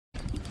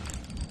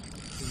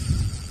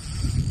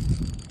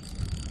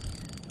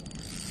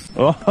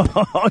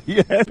Oh,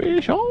 yeah.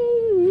 Fish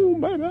on,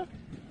 baby.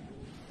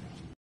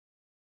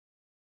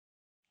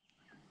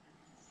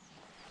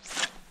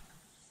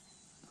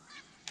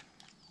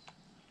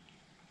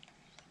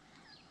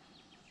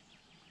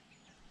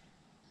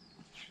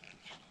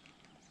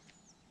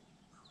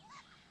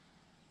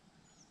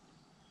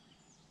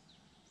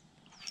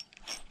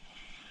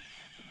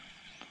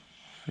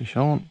 Fish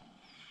on.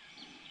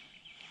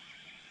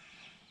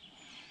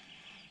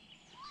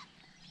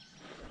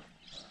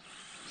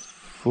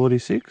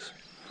 46,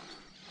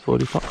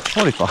 45,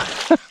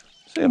 45.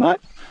 See you, mate.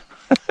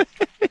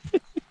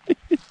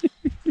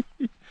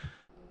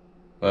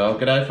 Well,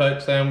 g'day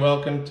folks and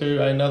welcome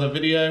to another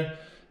video.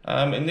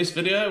 In this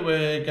video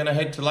we're going to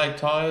head to Lake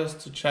Tyers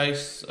to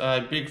chase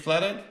a big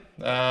flathead.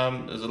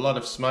 There's a lot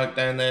of smoke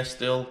down there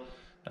still,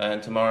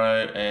 and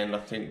tomorrow and I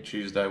think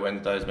Tuesday,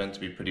 Wednesday is meant to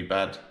be pretty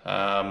bad.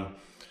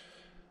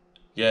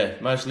 Yeah,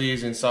 mostly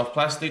using soft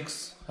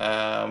plastics,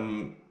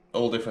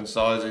 all different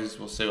sizes.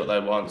 We'll see what they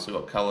want, see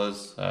what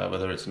colours,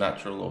 whether it's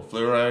natural or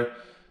fluoro.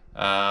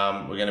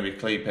 We're going to be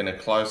keeping a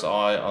close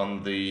eye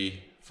on the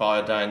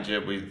fire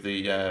danger with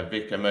the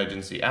Vic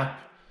emergency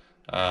app,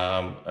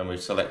 and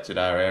we've selected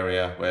our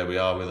area where we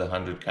are with a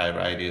 100k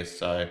radius,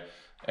 so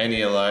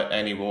any alert,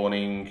 any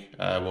warning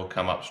will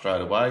come up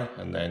straight away,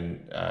 and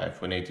then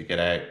if we need to get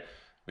out,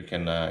 we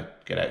can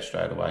get out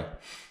straight away.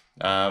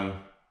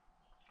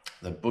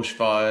 The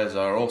bushfires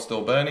are all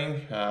still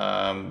burning.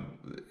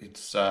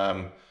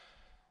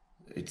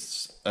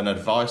 It's an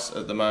advice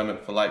at the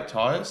moment for Lake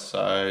Tyers,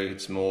 so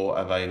it's more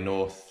of a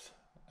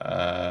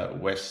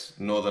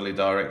west northerly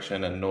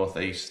direction and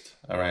northeast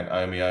around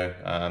Omeo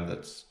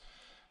that's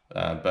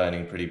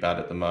burning pretty bad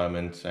at the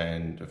moment,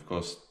 and of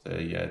course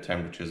the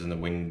temperatures and the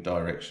wind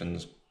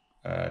directions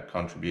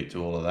contribute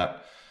to all of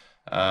that.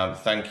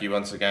 Thank you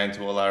once again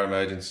to all our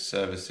emergency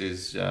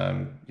services.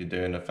 You're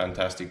doing a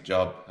fantastic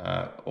job.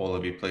 All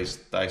of you, please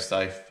stay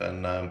safe,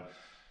 and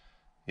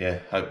yeah,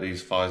 hope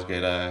these fires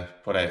get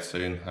put out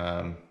soon.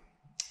 Yeah,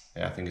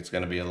 I think it's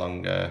going to be a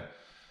long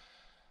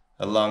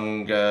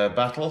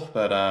battle,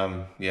 but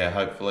yeah,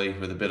 hopefully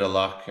with a bit of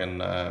luck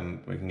and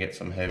we can get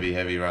some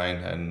heavy rain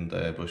and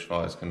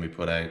bushfires can be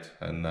put out,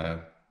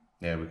 and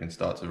yeah, we can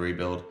start to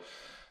rebuild.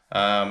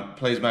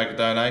 Please make a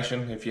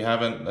donation if you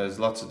haven't. There's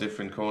lots of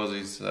different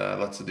causes,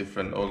 lots of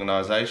different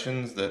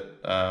organisations that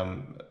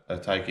are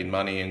taking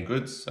money and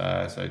goods,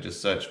 so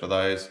just search for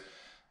those.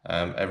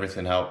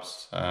 Everything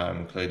helps,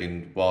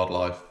 including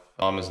wildlife.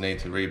 Farmers need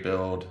to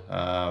rebuild.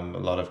 A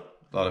lot of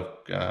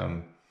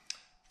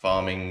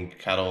farming,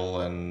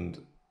 cattle and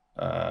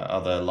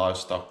other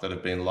livestock that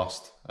have been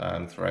lost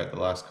throughout the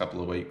last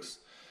couple of weeks,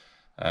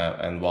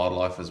 and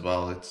wildlife as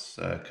well. It's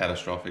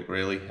catastrophic,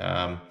 really.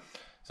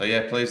 So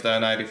yeah, please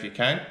donate if you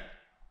can.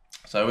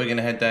 So we're going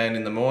to head down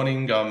in the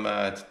morning. I'm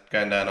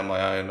going down on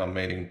my own. I'm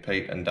meeting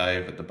Pete and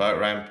Dave at the boat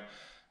ramp,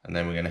 and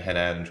then we're going to head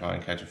out and try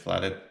and catch a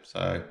flathead.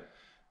 So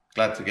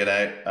glad to get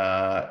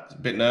out. It's a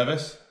bit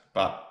nervous,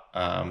 but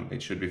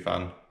it should be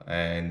fun,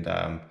 and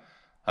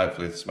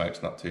hopefully the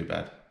smoke's not too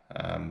bad.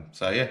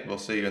 So yeah, we'll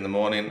see you in the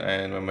morning,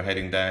 and when we're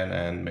heading down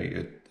and meet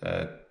you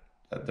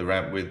at the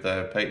ramp with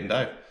Pete and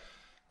Dave.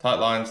 Tight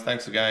lines,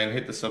 thanks again.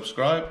 Hit the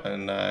subscribe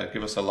and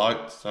give us a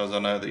like so as I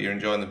know that you're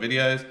enjoying the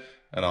videos,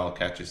 and I'll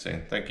catch you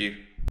soon. Thank you.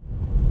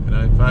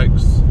 G'day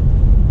folks.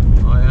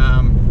 I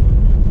am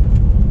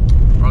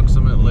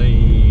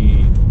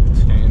approximately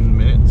 10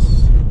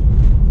 minutes.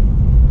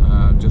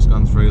 I've just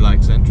gone through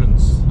Lake's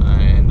entrance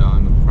and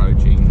I'm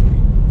approaching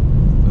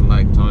the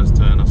Lake Tyers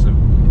turn off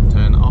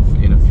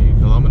in a few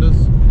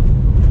kilometres.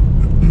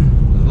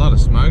 There's a lot of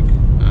smoke.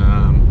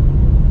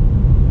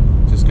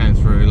 Just came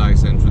through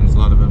Lake's entrance, a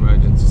lot of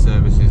emergency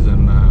services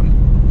and a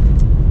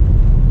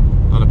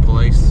lot of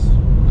police,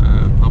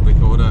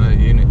 public order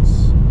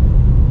units,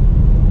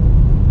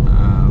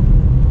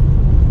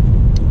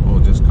 all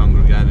just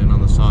congregating on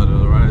the side of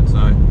the road.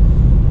 So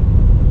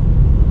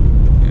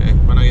yeah,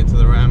 when I get to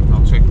the ramp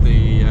I'll check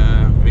the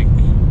Vic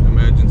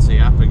emergency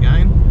app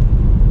again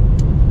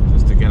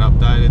just to get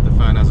updated. The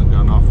phone hasn't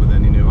gone off with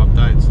any new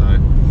updates,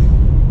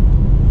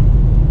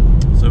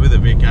 so with the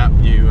Vic app,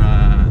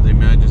 the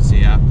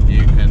emergency app,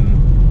 you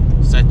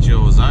can set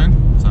your zone.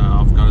 So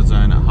I've got a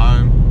zone at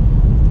home,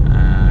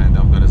 and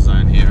I've got a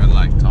zone here at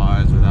Lake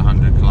Tyers with a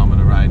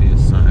 100km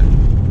radius. So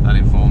that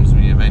informs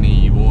me of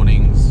any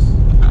warnings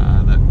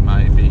that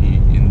may be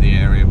in the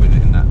area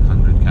within that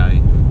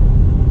 100k.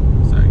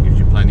 So it gives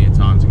you plenty of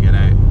time to get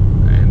out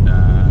and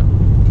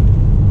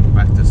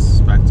back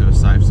to a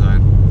safe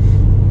zone.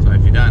 So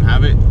if you don't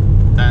have it,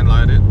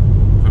 download it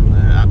from the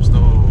App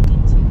Store,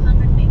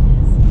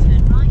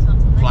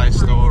 Play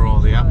Store or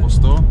the Apple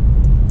Store.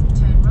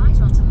 Turn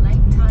right onto Lake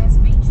Tyers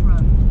Beach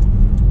Road.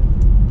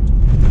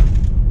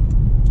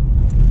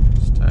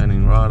 Just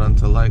turning right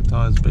onto Lake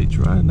Tyers Beach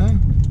Road now.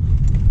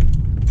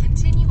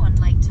 Continue on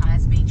Lake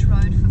Tyers Beach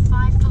Road for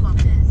 5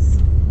 kilometres.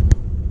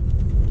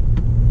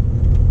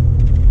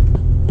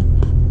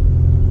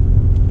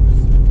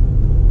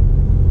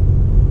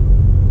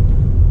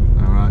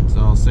 Alright, so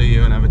I'll see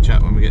you and have a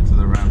chat when we get to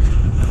the ramp.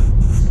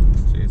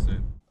 See you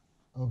soon.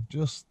 I've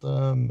just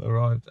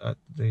arrived at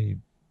the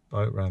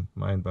boat ramp,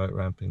 main boat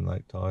ramp in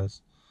Lake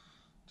Tyers.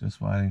 Just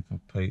waiting for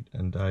Pete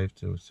and Dave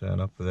to turn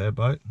up with their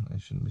boat. They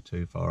shouldn't be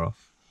too far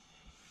off.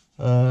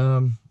 It's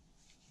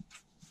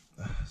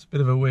a bit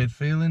of a weird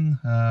feeling.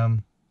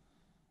 I'm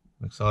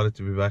excited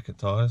to be back at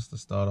Tyers to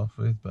start off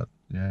with, but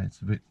yeah,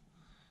 it's a bit,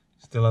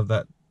 still have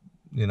that,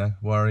 you know,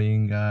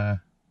 worrying,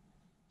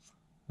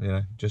 you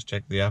know, just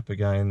check the app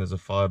again. There's a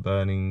fire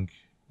burning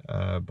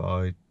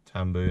by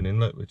Tamboon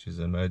Inlet, which is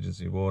an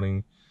emergency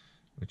warning,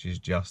 which is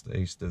just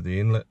east of the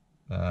inlet.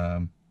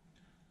 So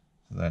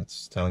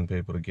that's telling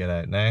people to get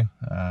out now.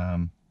 I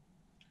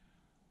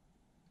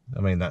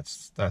mean,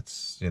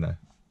 that's you know,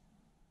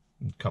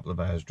 a couple of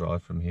hours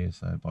drive from here,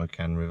 so by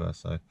Can River,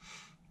 so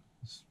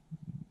it's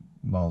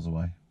miles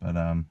away. But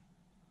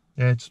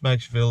yeah, it just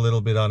makes you feel a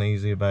little bit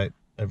uneasy about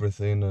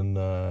everything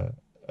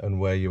and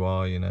where you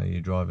are. You know,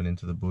 you're driving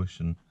into the bush,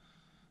 and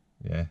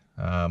yeah,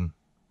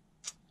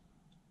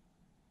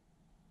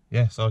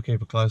 yeah. So I'll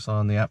keep a close eye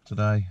on the app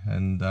today,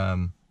 and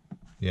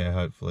yeah,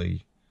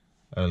 hopefully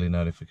early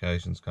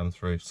notifications come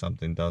through if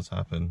something does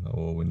happen,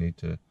 or we need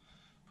to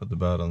put the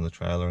boat on the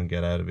trailer and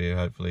get out of here.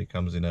 Hopefully it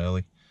comes in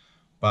early.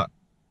 But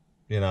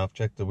you know, I've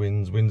checked the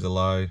winds are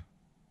low,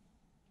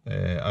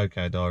 they're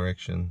okay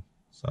direction,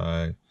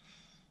 so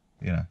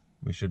you know,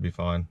 we should be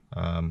fine.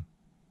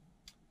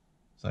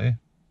 So yeah,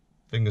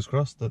 fingers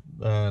crossed that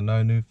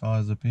no new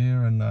fires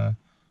appear, and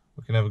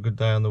we can have a good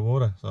day on the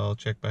water. So I'll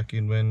check back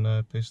in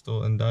when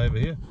Pistol and Dave are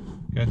here.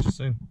 Catch you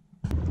soon.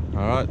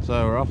 Alright,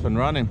 so we're off and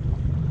running.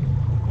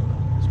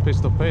 It's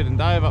Pistol, Pete and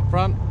Dave up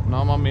front, and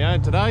I'm on my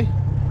own today.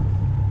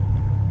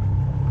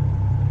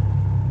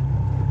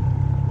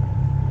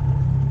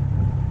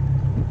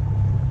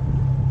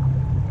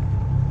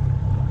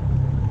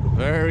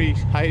 Very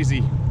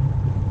hazy.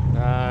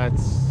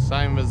 It's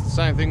the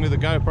same thing with the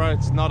GoPro.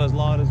 It's not as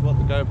light as what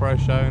the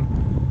GoPro's shown,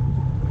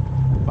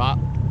 but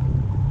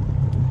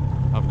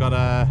I've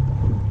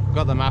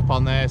got the map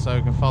on there, so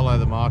we can follow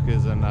the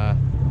markers, and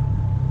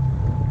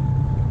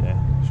yeah,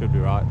 should be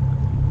right.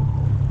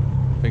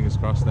 Fingers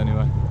crossed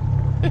anyway.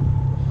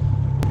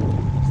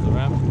 It's the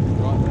ramp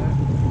right there.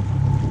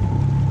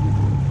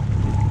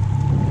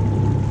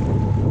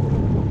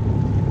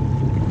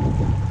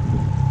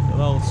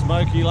 Little old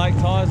Smokey Lake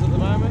Tyers at the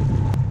moment.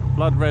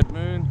 Blood red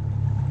moon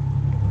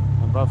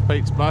above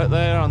Pete's boat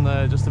there, on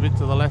the just a bit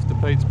to the left of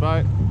Pete's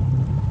boat,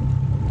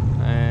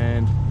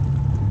 and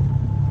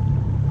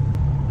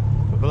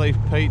I believe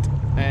Pete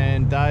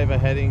and Dave are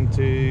heading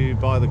to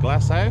buy the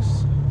glass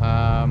house.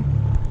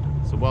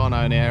 It's a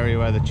well-known area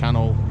where the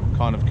channel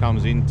kind of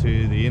comes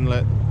into the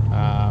inlet,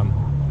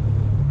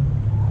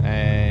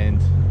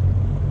 and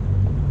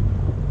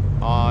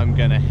I'm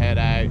gonna head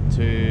out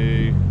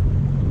to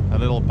a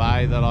little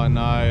bay that I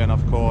know, and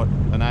I've caught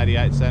an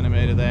 88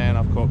 centimetre there, and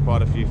I've caught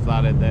quite a few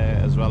flathead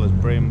there, as well as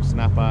brim,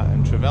 snapper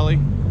and trevally.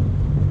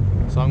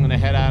 So I'm going to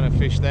head out and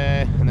fish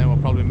there, and then we'll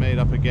probably meet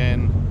up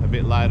again a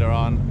bit later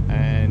on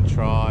and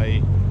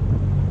try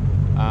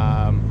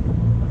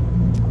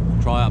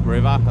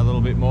upriver a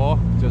little bit more.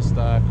 Just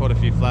caught a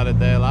few flathead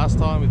there last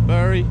time with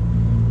Burry.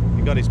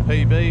 He got his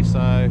PB, so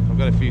I've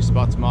got a few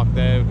spots marked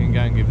there. We can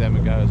go and give them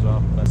a go as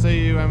well. But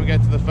see you when we get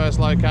to the first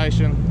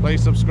location.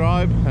 Please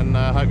subscribe, and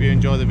hope you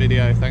enjoy the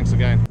video. Thanks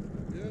again.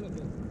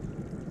 Beautiful.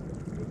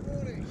 Good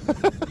morning.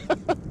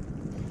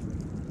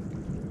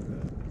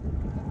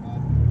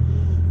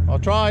 I'll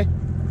try.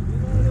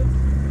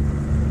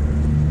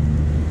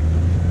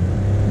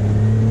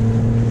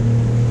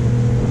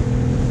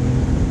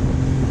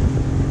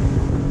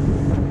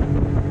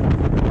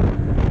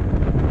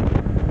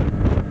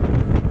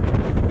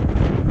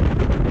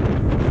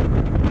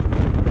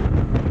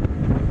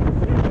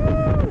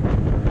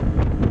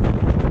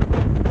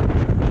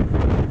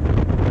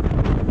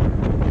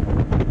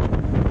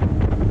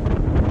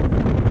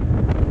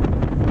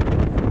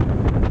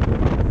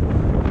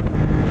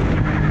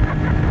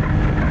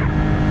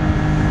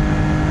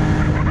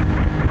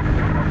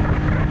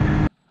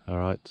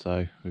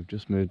 So we've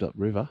just moved up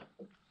river.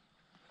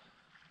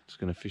 Just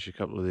going to fish a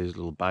couple of these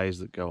little bays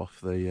that go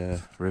off the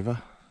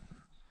river,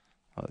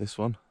 like this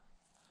one.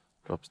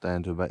 Drops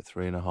down to about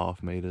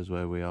 3.5 meters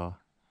where we are,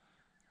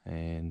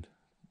 and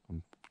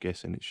I'm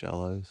guessing it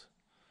shallows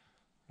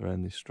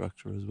around this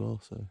structure as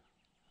well. So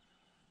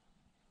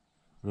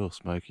real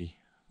smoky.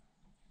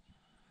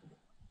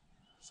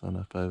 Sun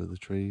up over the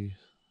trees.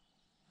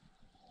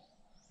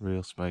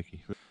 Real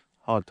smoky.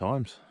 Hard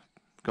times.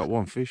 Got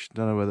one fish,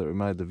 don't know whether we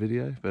made the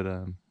video, but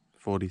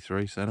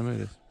 43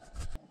 centimeters.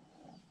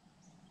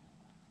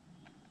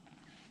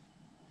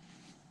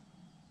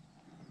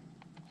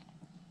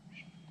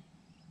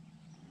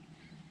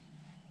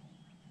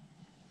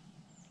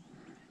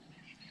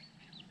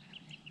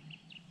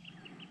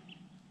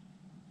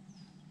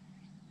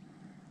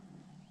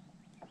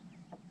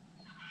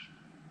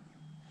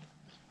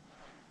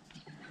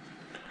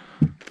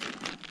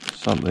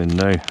 Something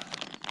new.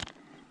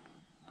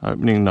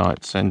 Opening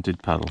night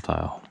scented paddle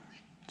tail.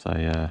 It's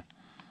a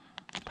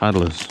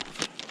Paddlerz.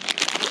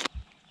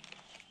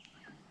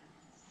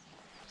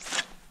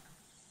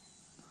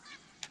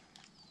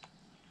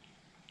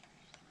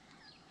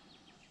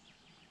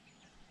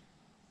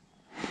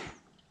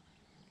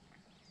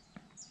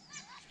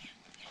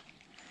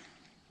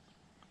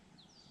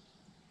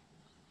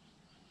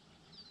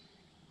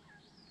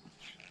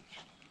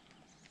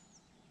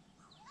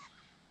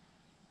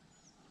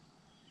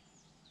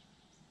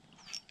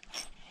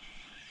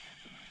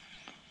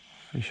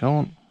 Fish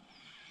on.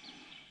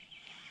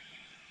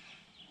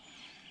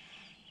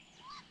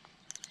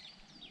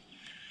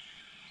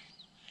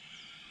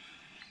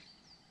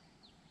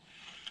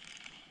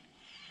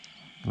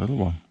 Little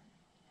one.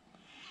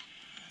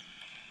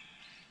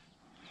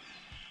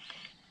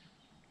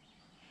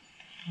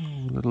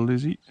 Oh, little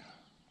Lizzie.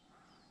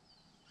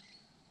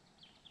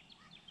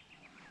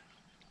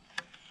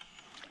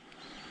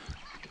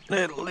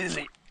 Little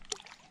Lizzie.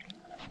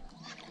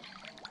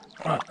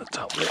 Right, that's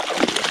up there.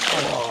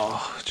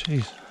 Oh,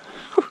 jeez.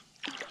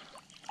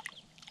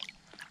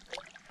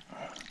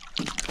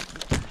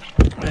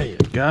 There you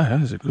go,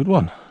 that's a good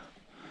one.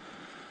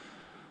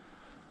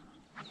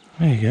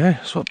 There you go,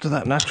 swap to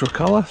that natural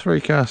colour,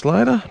 3 casts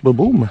later, boom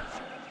boom.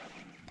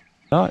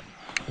 Right.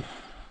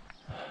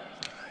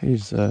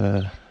 He's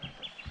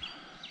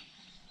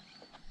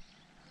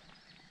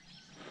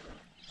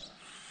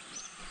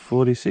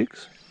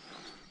 46,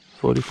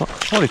 45,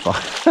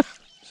 45.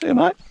 See you,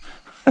 mate.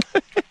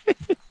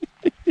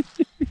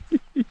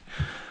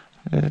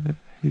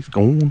 He's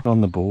gone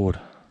on the board.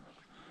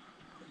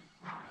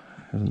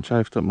 Hasn't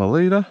chafed up my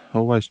leader.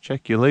 Always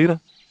check your leader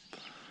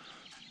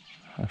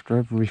after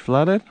every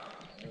flathead.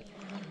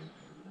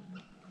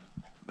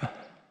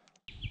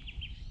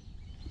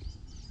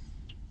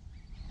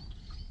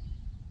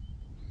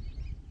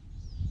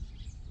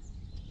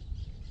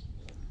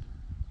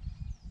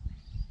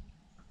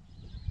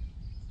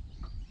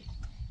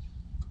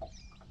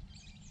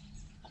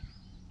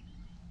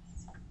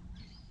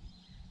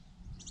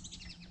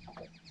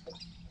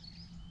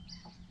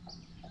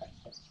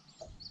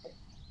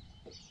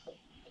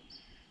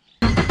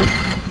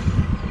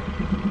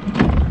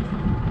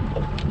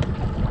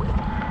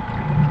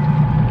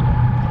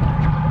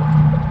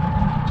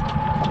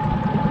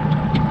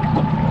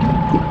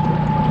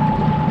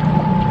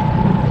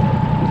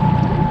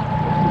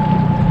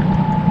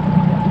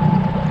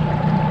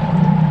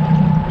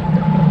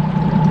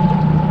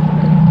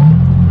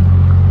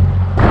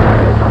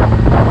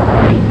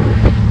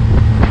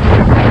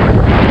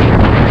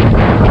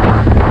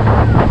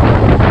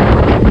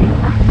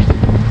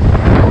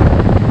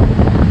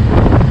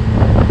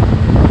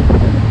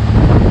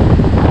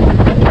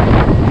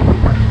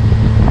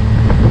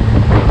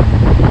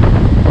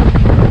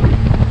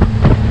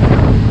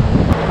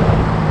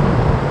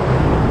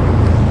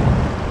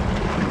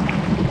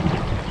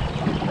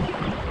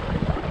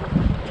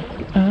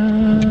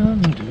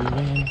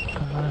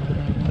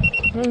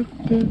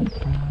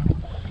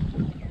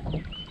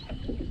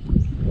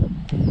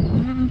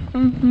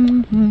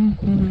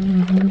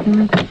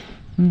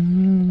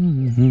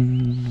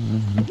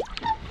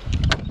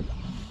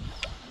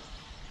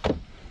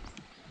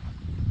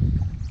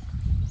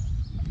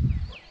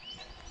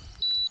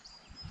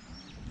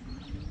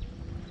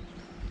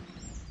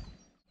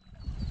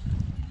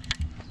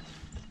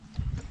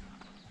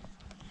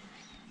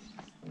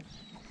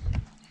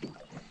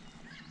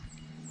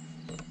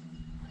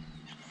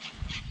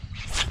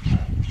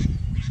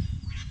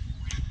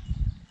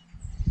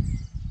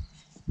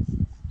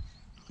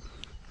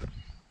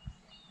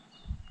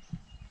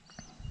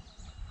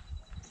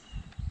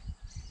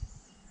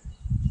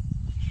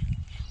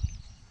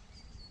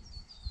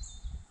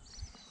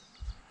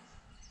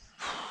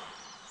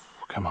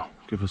 Come on,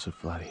 give us a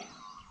flatty.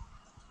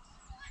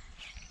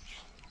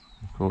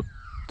 Caught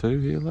 2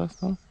 here last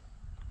time.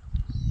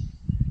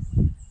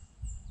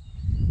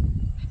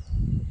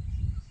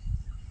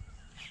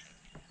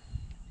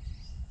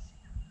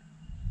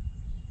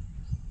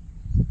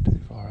 Too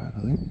far out,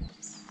 I think.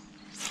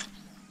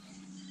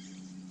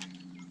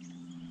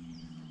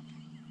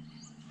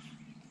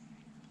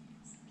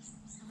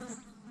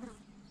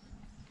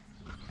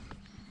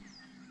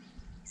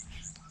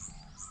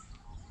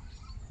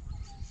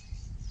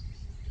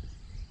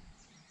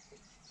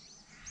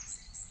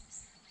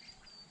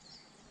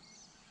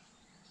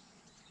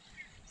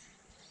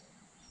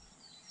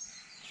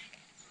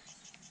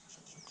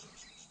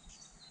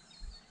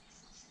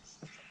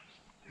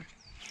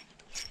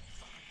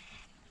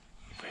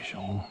 Fish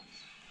on.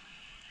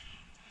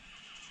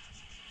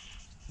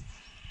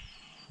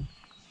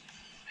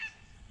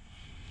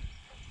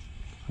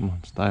 Come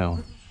on, stay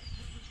on.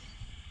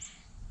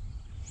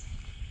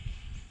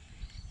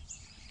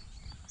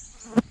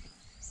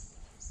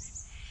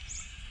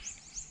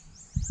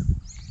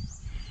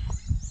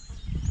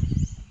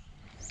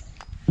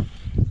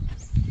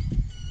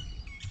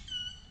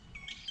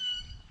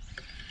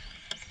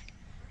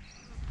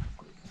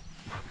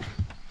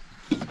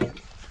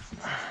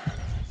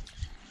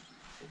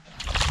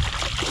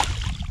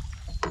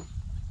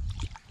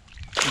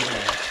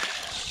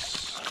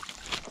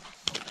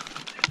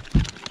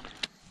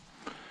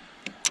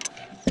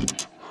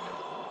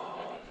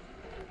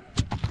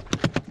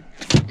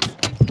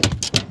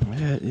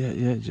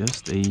 Yeah,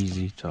 just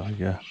easy,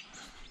 tiger.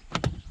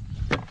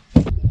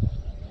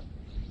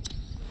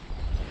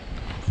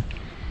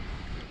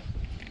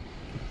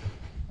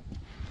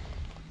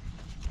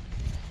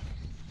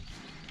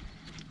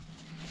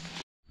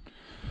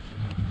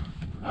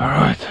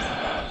 Alright,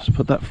 let's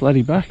put that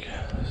flatty back,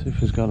 see if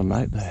he's got a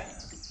mate there.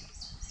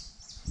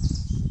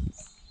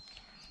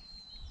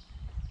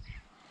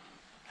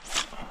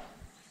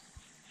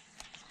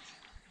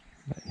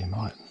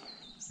 might.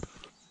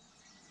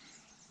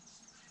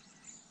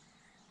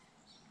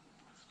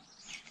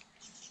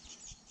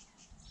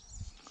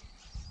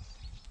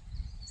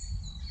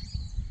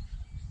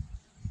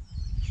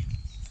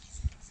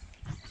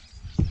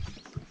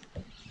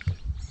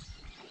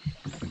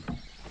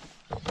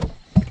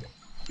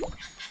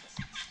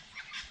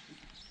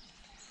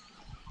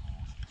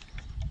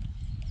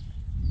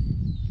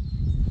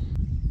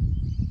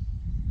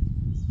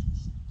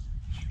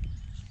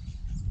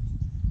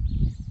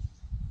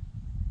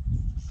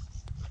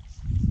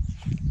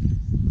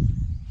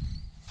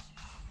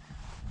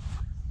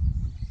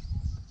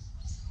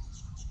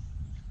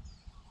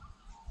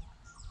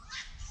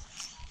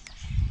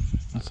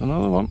 That's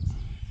another one.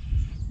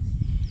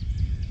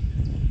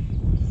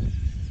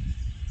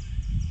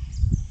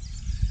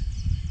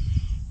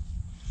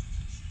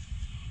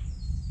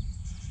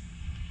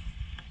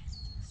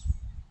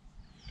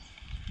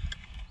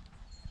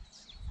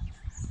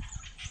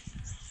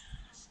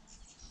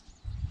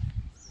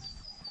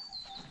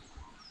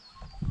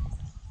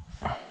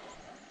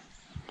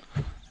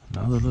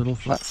 Another little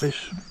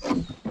flatfish.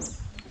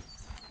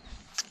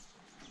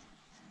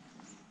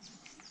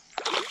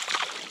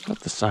 Not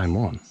the same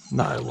one.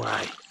 No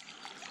way.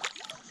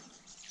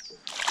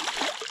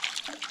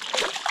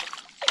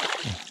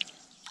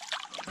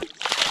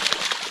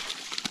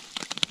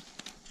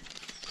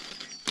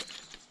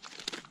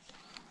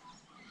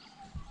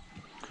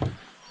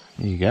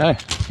 There you go.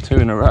 2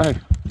 in a row.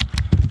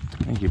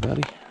 Thank you,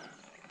 buddy.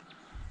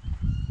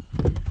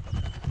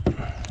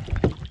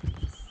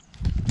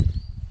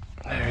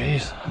 There he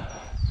is.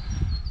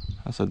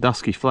 That's a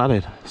dusky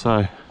flathead.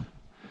 So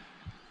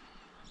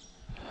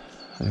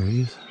there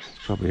he is.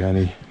 It's probably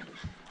only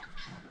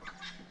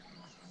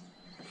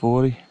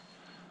 40,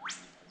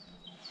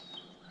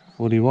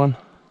 41.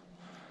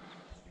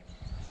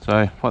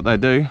 So what they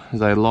do is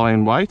they lie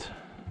in wait.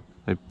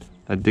 They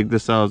dig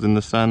themselves in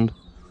the sand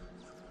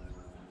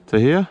to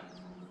here,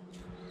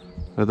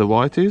 where the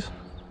white is,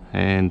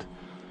 and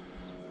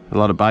a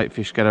lot of bait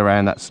fish get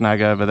around that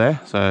snag over there.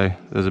 So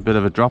there's a bit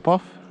of a drop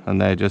off, and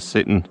they're just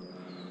sitting,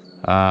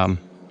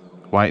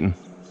 waiting,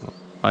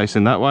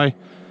 facing that way.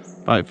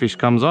 Bait fish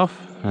comes off,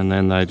 and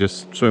then they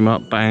just swim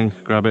up, bang,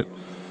 grab it.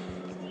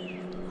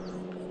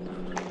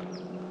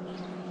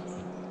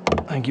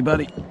 Thank you,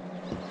 buddy.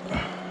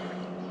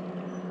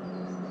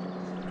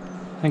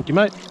 Thank you,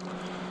 mate.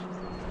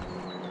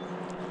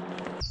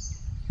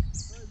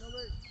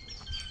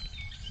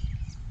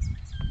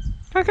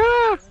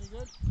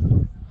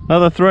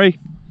 Another 3.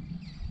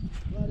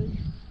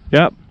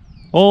 Yep,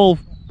 all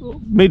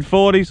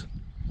mid-40s,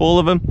 all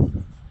of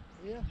them.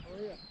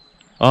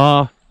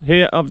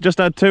 Here I've just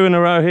had 2 in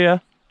a row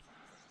here,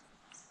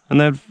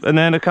 and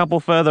then a couple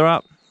further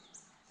up.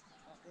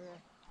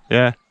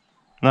 Yeah,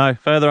 no,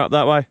 further up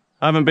that way.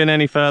 I haven't been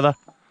any further.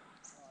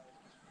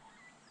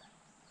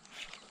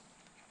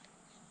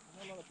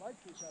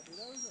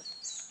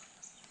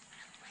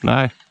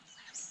 No,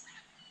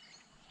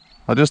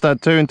 I just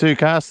had 2 and 2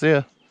 casts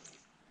here.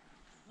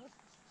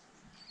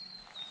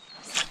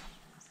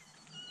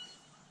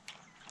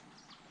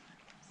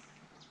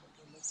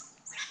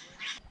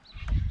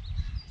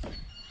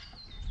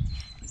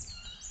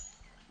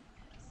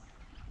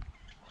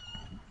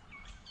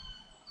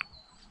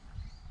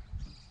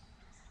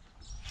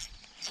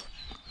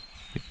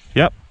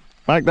 Yep,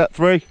 make that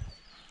 3.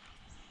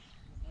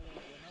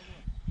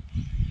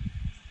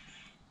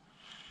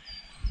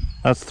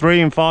 That's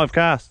 3 and 5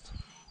 casts.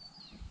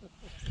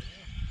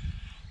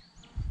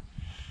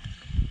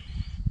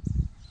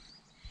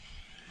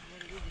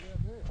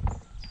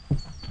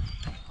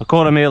 I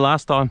caught him here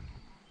last time.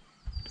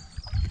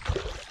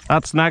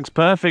 That snag's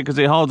perfect because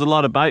it holds a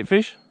lot of bait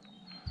fish.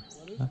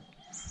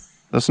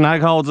 The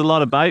snag holds a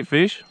lot of bait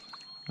fish,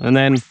 and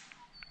then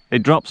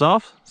it drops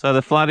off, so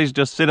the flatties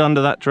just sit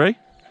under that tree.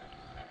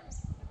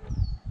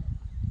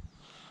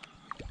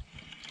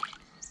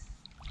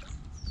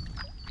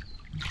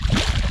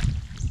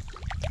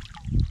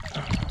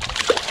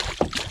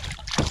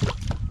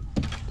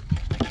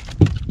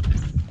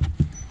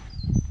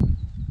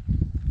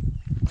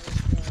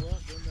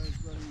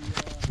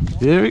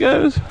 Here he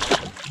goes.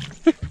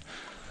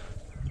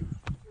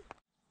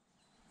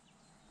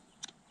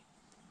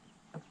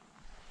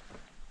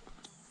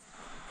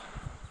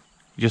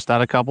 Just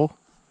had a couple.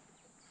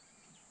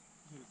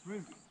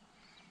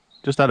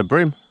 Just had a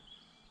brim.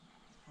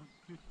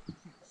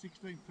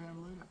 16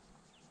 pound litre.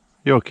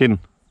 You're kidding.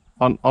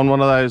 On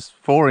one of those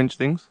 4-inch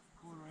things.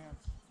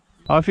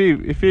 Oh,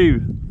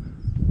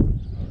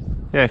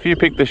 if you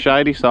pick the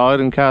shady side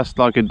and cast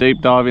like a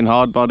deep diving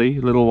hard body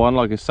little one,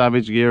 like a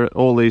Savage Gear,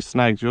 all these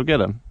snags, you'll get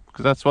them,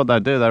 because that's what they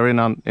do. They're in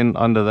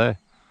under there.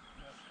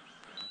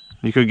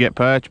 You could get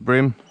perch,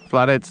 brim,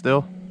 flathead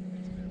still.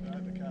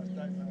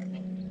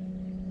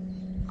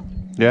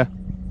 Yeah.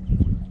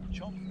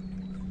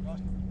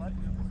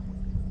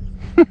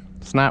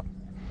 Snap.